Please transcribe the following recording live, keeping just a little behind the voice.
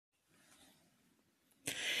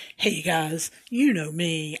Hey guys, you know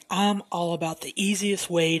me. I'm all about the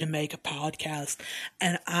easiest way to make a podcast,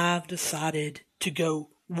 and I've decided to go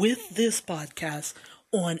with this podcast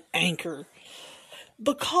on Anchor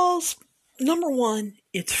because number one,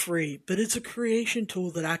 it's free, but it's a creation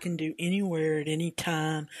tool that I can do anywhere at any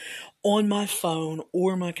time on my phone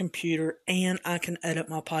or my computer, and I can edit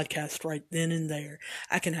my podcast right then and there.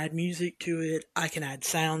 I can add music to it, I can add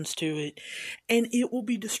sounds to it, and it will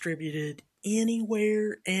be distributed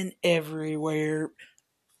anywhere and everywhere.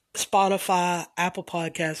 Spotify, Apple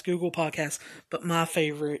Podcasts, Google Podcasts, but my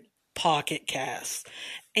favorite, Pocket Casts.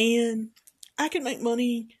 And I can make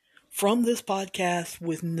money from this podcast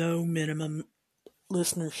with no minimum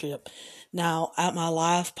listenership. Now, at my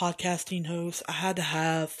last podcasting host, I had to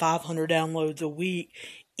have 500 downloads a week,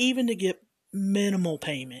 even to get minimal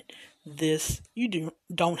payment. This you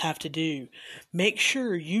don't have to do. Make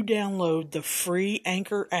sure you download the free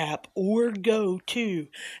Anchor app or go to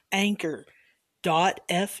anchor.fm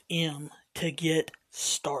to get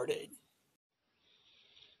started.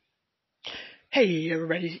 Hey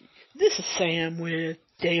everybody, this is Sam with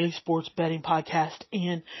Daily Sports Betting Podcast,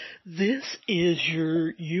 and this is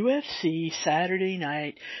your UFC Saturday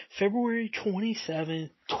night, February 27th,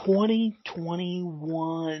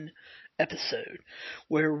 2021 episode,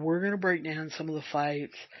 where we're going to break down some of the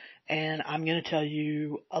fights, and I'm going to tell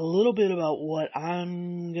you a little bit about what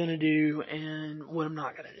I'm going to do and what I'm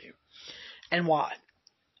not going to do, and why.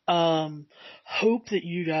 Hope that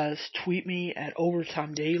you guys tweet me at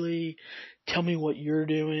Overtime Daily. Tell me what you're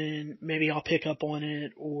doing. Maybe I'll pick up on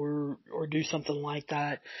it or do something like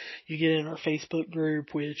that. You get in our Facebook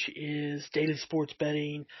group, which is Daily Sports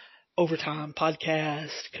Betting Overtime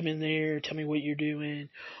Podcast. Come in there. Tell me what you're doing.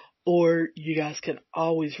 Or you guys can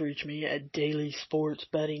always reach me at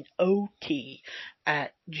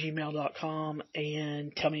dailysportsbettingot@gmail.com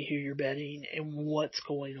and tell me who you're betting and what's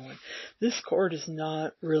going on. This card is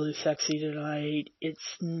not really sexy tonight.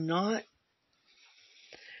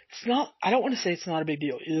 I don't want to say it's not a big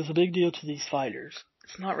deal. It is a big deal to these fighters.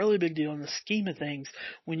 It's not really a big deal in the scheme of things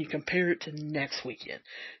when you compare it to next weekend.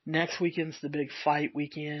 Next weekend's the big fight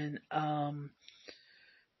weekend.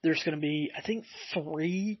 There's going to be, I think,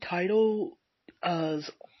 3 titles on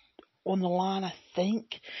the line. I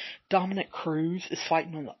think Dominic Cruz is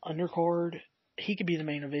fighting on the undercard. He could be the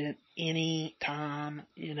main event any time,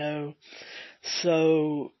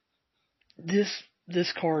 So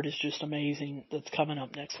this card is just amazing that's coming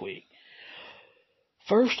up next week.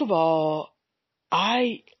 First of all,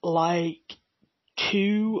 I like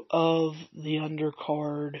 2 of the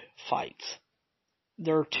undercard fights.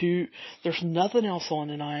 There's nothing else on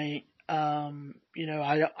tonight. I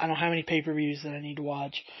don't have any pay-per-views that I need to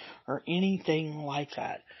watch or anything like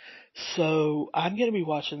that. So I'm going to be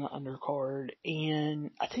watching the undercard, and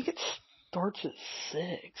I think it starts at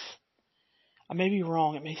 6. I may be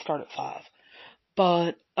wrong. It may start at 5.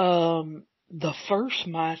 But the first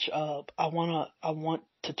matchup I want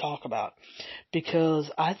to talk about, because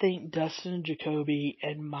I think Dustin Jacoby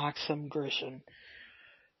and Maxim Grishin,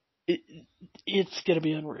 it's going to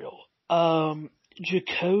be unreal.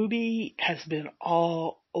 Jacoby has been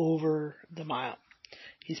all over the map.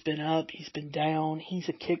 He's been up, he's been down, he's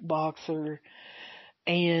a kickboxer,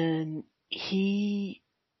 and he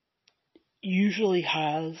usually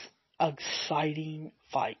has exciting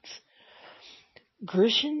fights.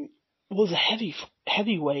 Grishin was a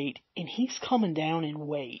heavyweight, and he's coming down in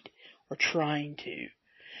weight, or trying to,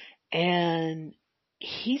 and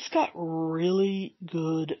he's got really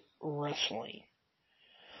good wrestling.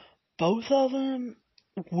 Both of them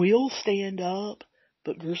will stand up,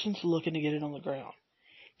 but Grishin's looking to get it on the ground.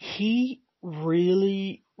 He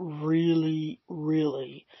really, really,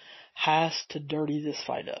 really has to dirty this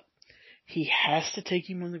fight up. He has to take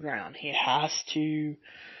him on the ground. He has to,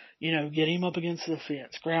 get him up against the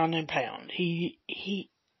fence, ground and pound. He's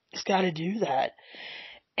got to do that.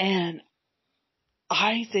 And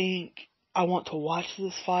I think I want to watch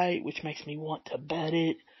this fight, which makes me want to bet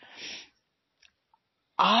it.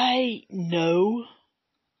 I know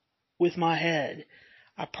with my head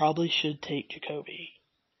I probably should take Jacoby,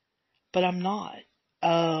 but I'm not.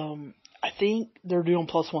 I think they're doing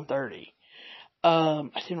plus 130. I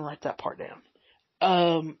didn't write that part down.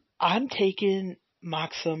 I'm taking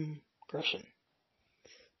Maxim Grishin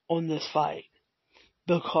on this fight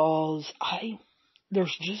because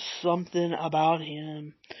there's just something about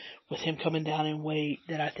him, with him coming down in weight,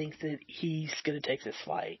 that I think that he's going to take this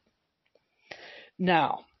fight.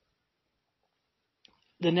 Now,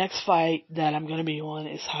 the next fight that I'm going to be on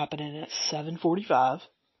is happening at 7:45,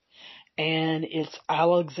 and it's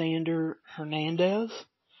Alexander Hernandez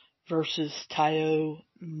versus Taio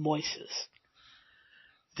Moises.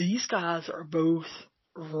 these guys are both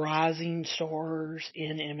rising stars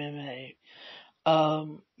in MMA.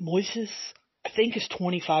 Moises, I think, is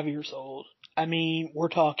 25 years old. I mean, we're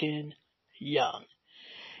talking young.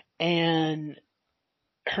 And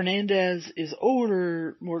Hernandez is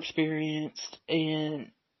older, more experienced,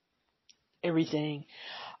 and everything.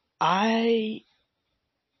 I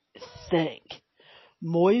think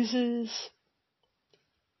Moises,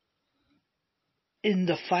 in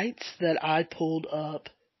the fights that I pulled up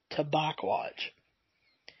to backwatch,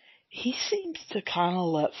 he seems to kind of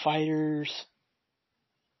let fighters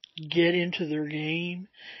get into their game,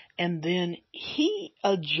 and then he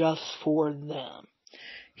adjusts for them.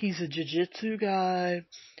 He's a jiu-jitsu guy,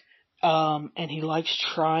 and he likes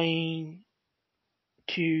trying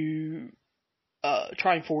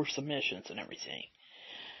for submissions and everything.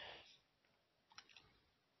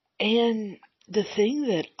 And the thing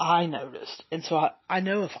that I noticed, and so I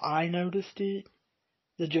know if I noticed it,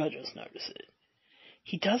 the judges notice it.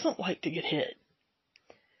 He doesn't like to get hit.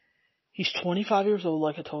 He's 25 years old,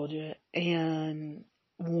 like I told you, and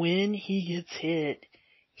when he gets hit,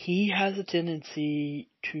 he has a tendency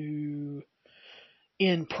to,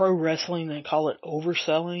 in pro wrestling, they call it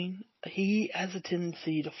overselling. He has a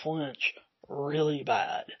tendency to flinch really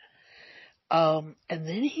bad. And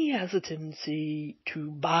then he has a tendency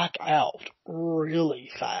to back out really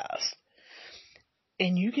fast.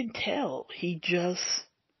 And you can tell he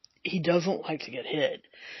doesn't like to get hit.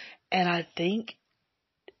 And I think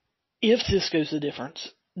if this goes the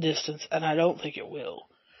distance, and I don't think it will,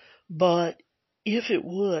 but if it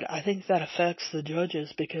would, I think that affects the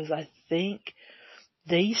judges, because I think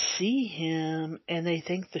they see him and they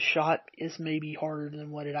think the shot is maybe harder than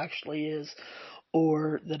what it actually is,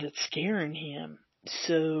 or that it's scaring him.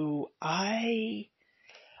 So I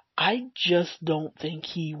just don't think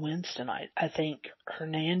he wins tonight. I think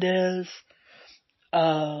Hernandez,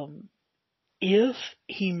 if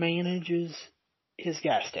he manages his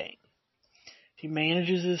gas tank, if he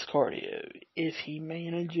manages his cardio, if he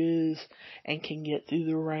manages and can get through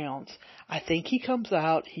the rounds, I think he comes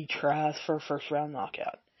out, he tries for a first round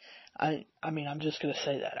knockout. I mean, I'm just gonna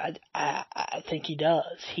say that. I think he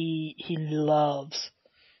does. He loves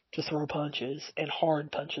to throw punches, and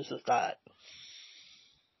hard punches at that.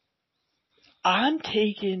 I'm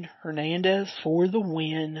taking Hernandez for the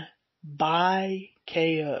win by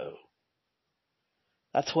KO.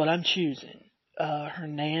 That's what I'm choosing.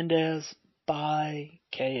 Hernandez by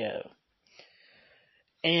KO.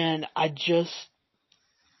 And I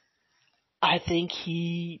think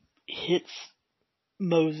he hits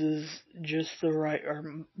Moises the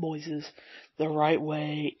right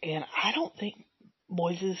way, and I don't think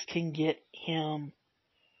Moises can get him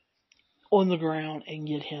on the ground and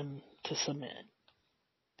get him to submit.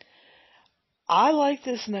 I like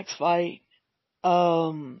this next fight.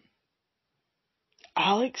 Alex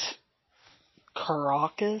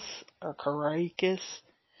Karakas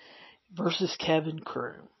versus Kevin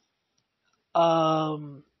Croom.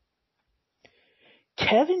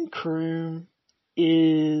 Kevin Croom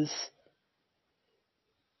is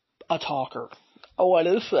a talker. I want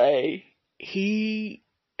to say he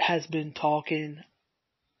has been talking,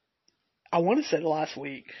 I want to say last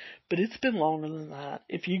week, but it's been longer than that.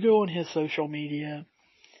 If you go on his social media,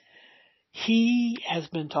 he has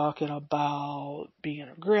been talking about being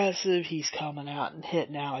aggressive. He's coming out and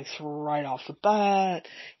hitting Alex right off the bat.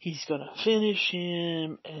 He's going to finish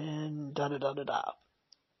him and da-da-da-da-da.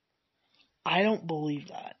 I don't believe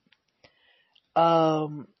that.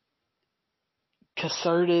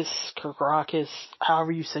 Karakas,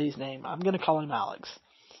 however you say his name, I'm going to call him Alex.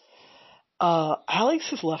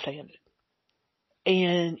 Alex is left-handed,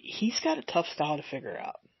 and he's got a tough style to figure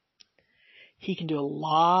out. He can do a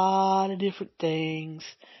lot of different things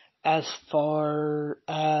as far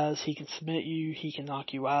as he can submit you, he can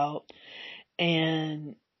knock you out,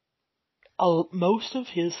 and most of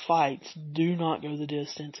his fights do not go the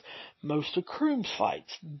distance. Most of Croom's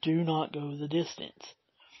fights do not go the distance.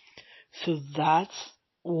 So that's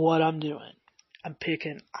what I'm doing. I'm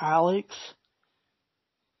picking Alex,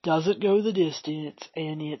 doesn't go the distance,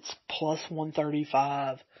 and it's plus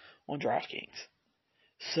 135 on DraftKings.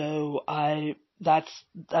 So that's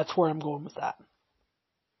where I'm going with that.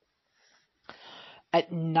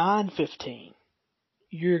 At 9:15,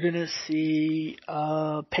 you're gonna see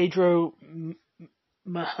Pedro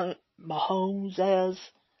Mahomes.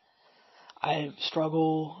 I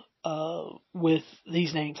struggle with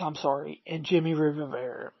these names, I'm sorry, and Jimmy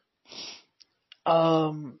Rivera.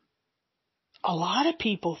 A lot of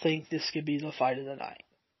people think this could be the fight of the night.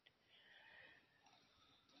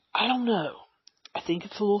 I don't know. I think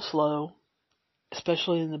it's a little slow,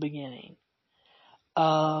 especially in the beginning.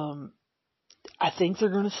 I think they're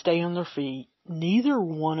going to stay on their feet. Neither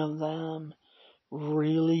one of them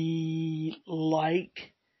really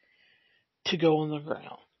like to go on the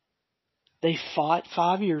ground. They fought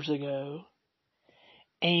 5 years ago,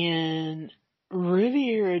 and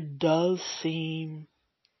Rivera does seem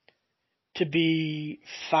to be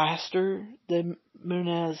faster than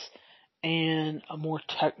Muniz and a more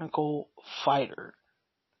technical fighter.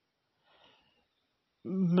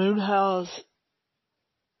 Muniz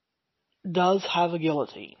does have a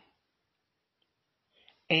guillotine,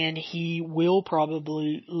 and he will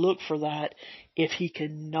probably look for that if he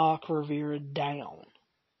can knock Rivera down.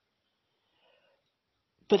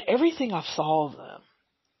 But everything I saw of them,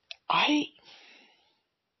 I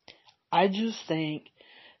just think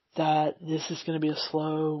that this is going to be a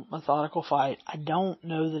slow, methodical fight. I don't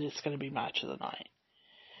know that it's going to be match of the night.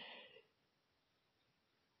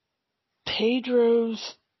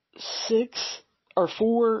 Pedro's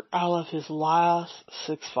 4 out of his last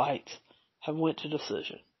 6 fights have went to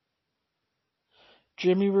decision.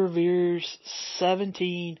 Jimmy Rivera's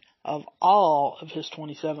 17 of all of his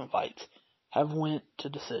 27 fights have went to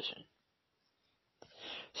decision.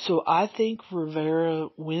 So I think Rivera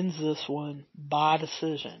wins this one by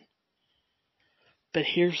decision. But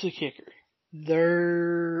here's the kicker.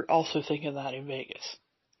 They're also thinking that in Vegas.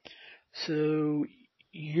 So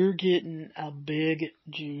you're getting a big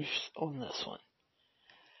juice on this one.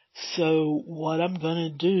 So what I'm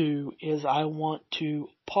going to do is I want to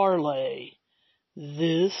parlay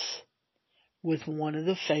this with one of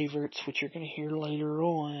the favorites, which you're going to hear later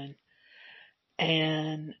on,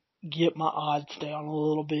 and get my odds down a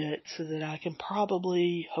little bit so that I can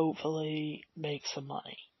probably, hopefully, make some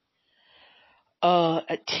money.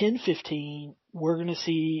 At 10:15, we're going to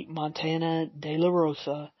see Montana De La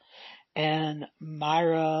Rosa and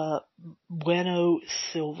Mayra Bueno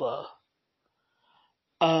Silva.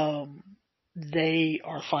 They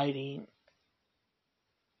are fighting.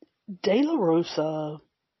 De La Rosa,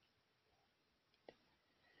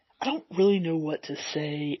 I don't really know what to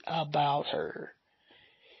say about her.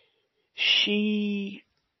 She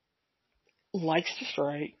likes to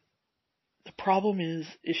strike. The problem is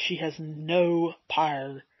she has no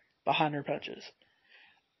power behind her punches.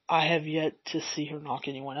 I have yet to see her knock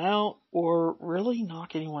anyone out or really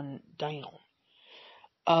knock anyone down.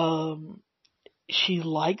 She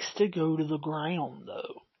likes to go to the ground,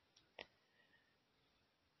 though.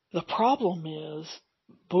 The problem is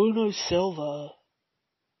Bueno Silva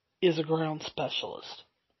is a ground specialist.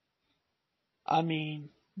 I mean,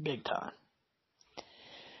 big time.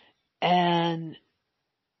 And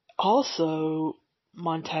also,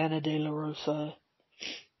 Montana De La Rosa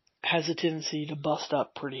has a tendency to bust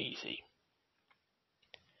up pretty easy.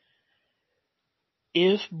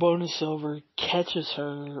 If Bueno Silva catches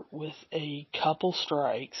her with a couple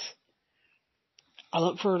strikes, I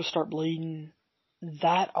look for her to start bleeding.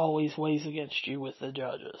 That always weighs against you with the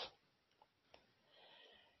judges.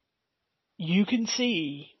 You can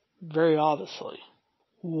see, very obviously,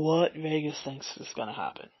 what Vegas thinks is going to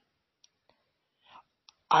happen.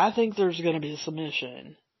 I think there's going to be a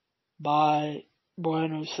submission by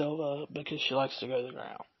Bueno Silva because she likes to go to the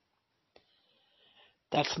ground.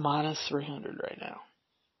 That's minus 300 right now.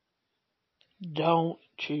 Don't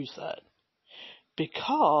choose that.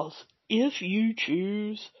 Because if you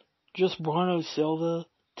choose just Bueno Silva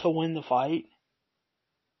to win the fight,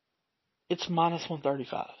 it's minus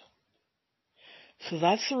 135. So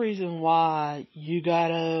that's the reason why you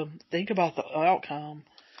gotta think about the outcome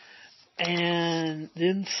and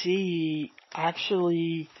then see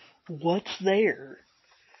actually what's there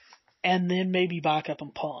and then maybe back up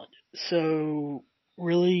and punt. So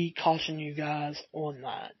really caution you guys on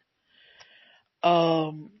that.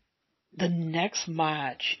 The next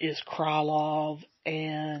match is Krylov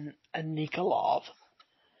and Nikolov.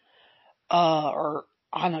 Or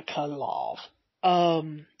Anikolov.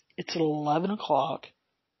 It's at 11 o'clock.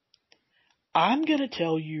 I'm gonna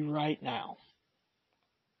tell you right now.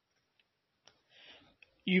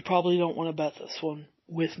 You probably don't want to bet this one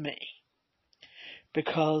with me.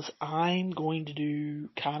 Because I'm going to do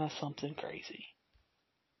kind of something crazy.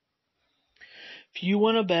 If you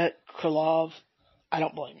want to bet Krylov, I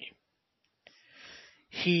don't blame you.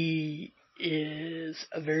 He is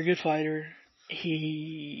a very good fighter.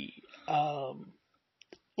 He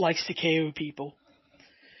likes to KO people.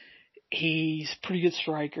 He's a pretty good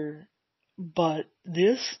striker. But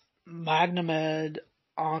this Magomed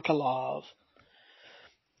Ankalaev,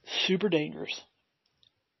 super dangerous,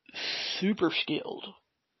 super skilled.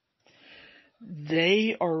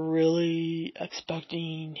 They are really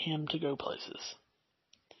expecting him to go places.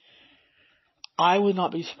 I would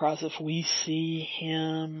not be surprised if we see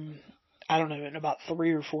him, I don't know, in about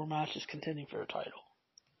 3 or 4 matches contending for a title.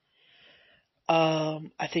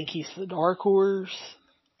 I think he's the dark horse,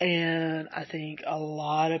 and I think a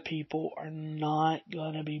lot of people are not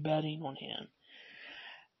going to be betting on him.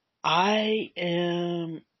 I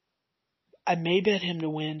may bet him to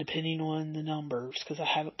win depending on the numbers because I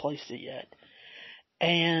haven't placed it yet.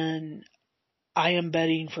 And I am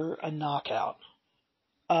betting for a knockout.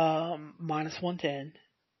 Minus 110.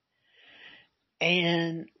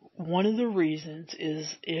 And one of the reasons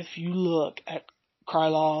is if you look at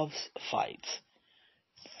Krylov's fights,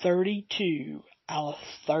 32 out of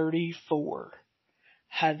 34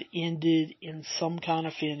 have ended in some kind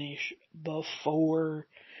of finish before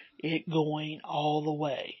it going all the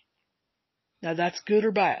way. Now that's good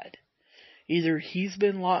or bad. Either he's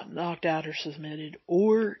been knocked out or submitted,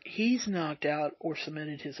 or he's knocked out or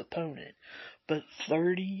submitted his opponent. But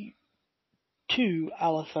 32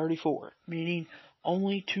 out of 34, meaning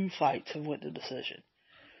only 2 fights have went to decision.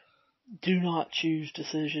 Do not choose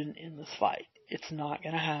decision in this fight. It's not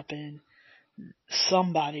going to happen.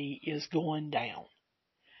 Somebody is going down.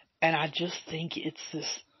 And I just think it's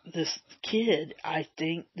this kid. I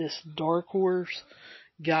think this dark horse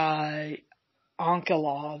guy,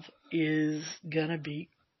 Ankalaev, is going to beat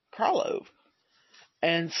Krylov.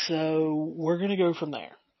 And so we're going to go from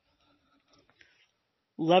there.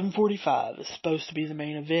 11:45 is supposed to be the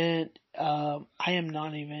main event. I am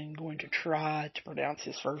not even going to try to pronounce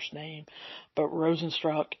his first name, but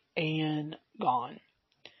Rozenstruik and Gane.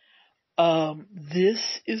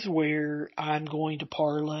 This is where I'm going to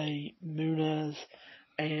parlay Muniz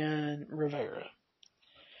and Rivera.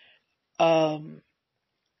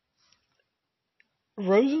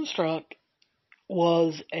 Rozenstruik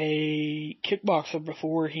was a kickboxer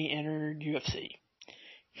before he entered UFC.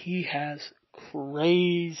 He has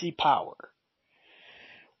crazy power,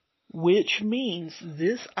 which means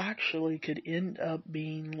this actually could end up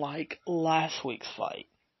being like last week's fight.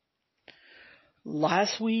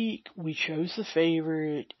 Last week, we chose the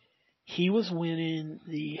favorite. He was winning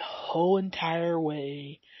the whole entire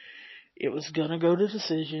way. It was going to go to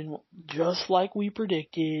decision, just like we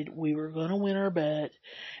predicted. We were going to win our bet.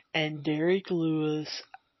 And Derrick Lewis,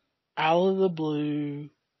 out of the blue,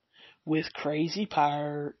 with crazy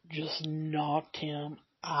power, just knocked him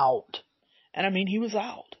out. And I mean, he was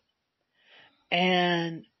out.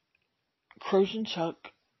 And Rozenstruik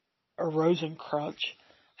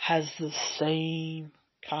has the same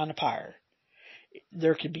kind of power.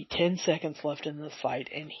 There could be 10 seconds left in this fight,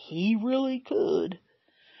 and he really could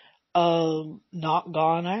knock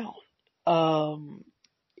Gane out.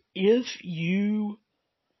 If you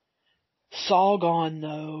saw Gane,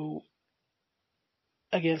 though,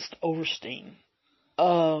 against Overstein,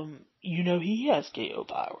 you know he has KO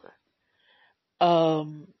power.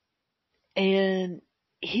 And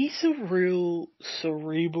he's a real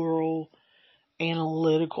cerebral,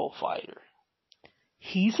 analytical fighter.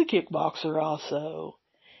 He's a kickboxer also,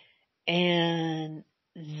 and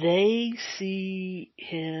they see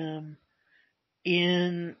him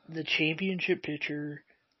in the championship picture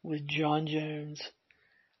with John Jones,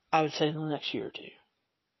 I would say in the next year or two.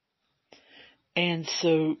 And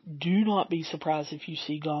so do not be surprised if you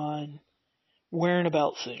see Gane wearing a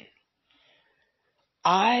belt soon.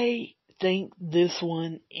 I think this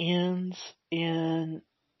one ends in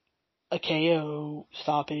a KO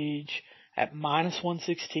stoppage at minus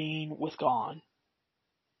 116 with Gane.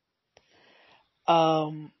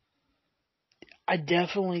 I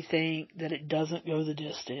definitely think that it doesn't go the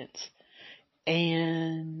distance.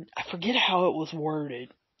 And I forget how it was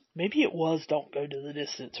worded. Maybe it was don't go to the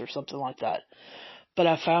distance or something like that. But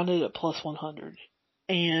I found it at plus 100.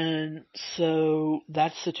 And so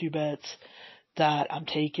that's the 2 bets that I'm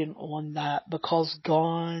taking on that, because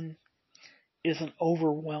Gane is an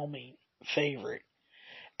overwhelming favorite.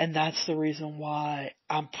 And that's the reason why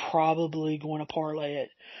I'm probably going to parlay it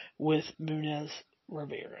with Muniz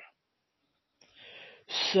Rivera.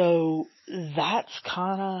 So that's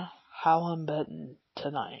kind of how I'm betting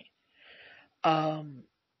tonight.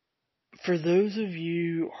 For those of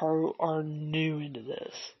you who are new into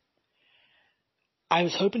this, I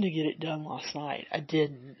was hoping to get it done last night. I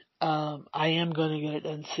didn't. I am going to get it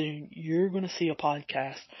done soon. You're going to see a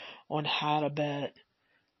podcast on how to bet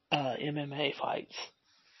MMA fights.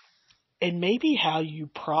 And maybe how you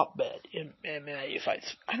prop bet in MMA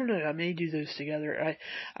fights. I don't know. I may do those together.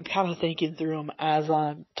 I'm kind of thinking through them as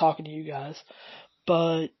I'm talking to you guys.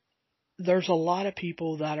 But there's a lot of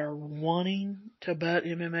people that are wanting to bet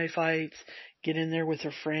MMA fights, get in there with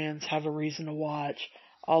their friends, have a reason to watch,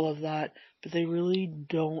 all of that. But they really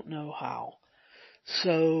don't know how.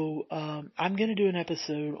 So I'm going to do an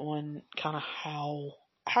episode on kind of how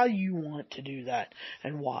you want to do that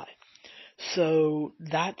and why. So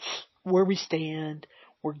that's where we stand.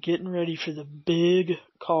 We're getting ready for the big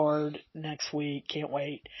card next week. Can't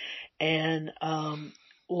wait. And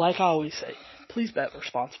like I always say, please bet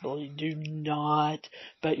responsibly. Do not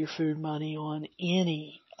bet your food money on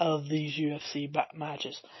any of these UFC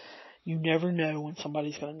matches. You never know when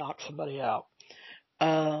somebody's going to knock somebody out.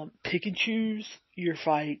 Pick and choose your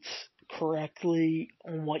fights correctly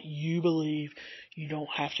on what you believe. You don't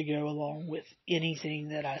have to go along with anything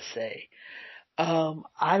that I say.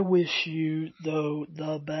 I wish you, though,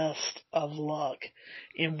 the best of luck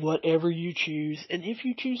in whatever you choose. And if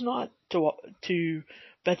you choose not to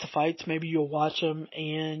bet the fights, maybe you'll watch them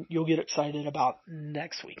and you'll get excited about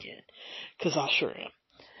next weekend. 'Cause I sure am.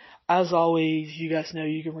 As always, you guys know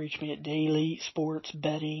you can reach me at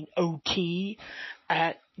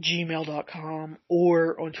dailysportsbettingot@gmail.com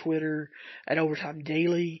or on Twitter at Overtime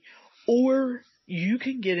Daily, or you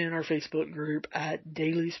can get in our Facebook group at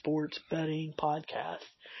Daily Sports Betting Podcast.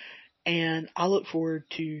 And I look forward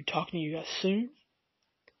to talking to you guys soon,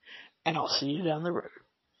 and I'll see you down the road.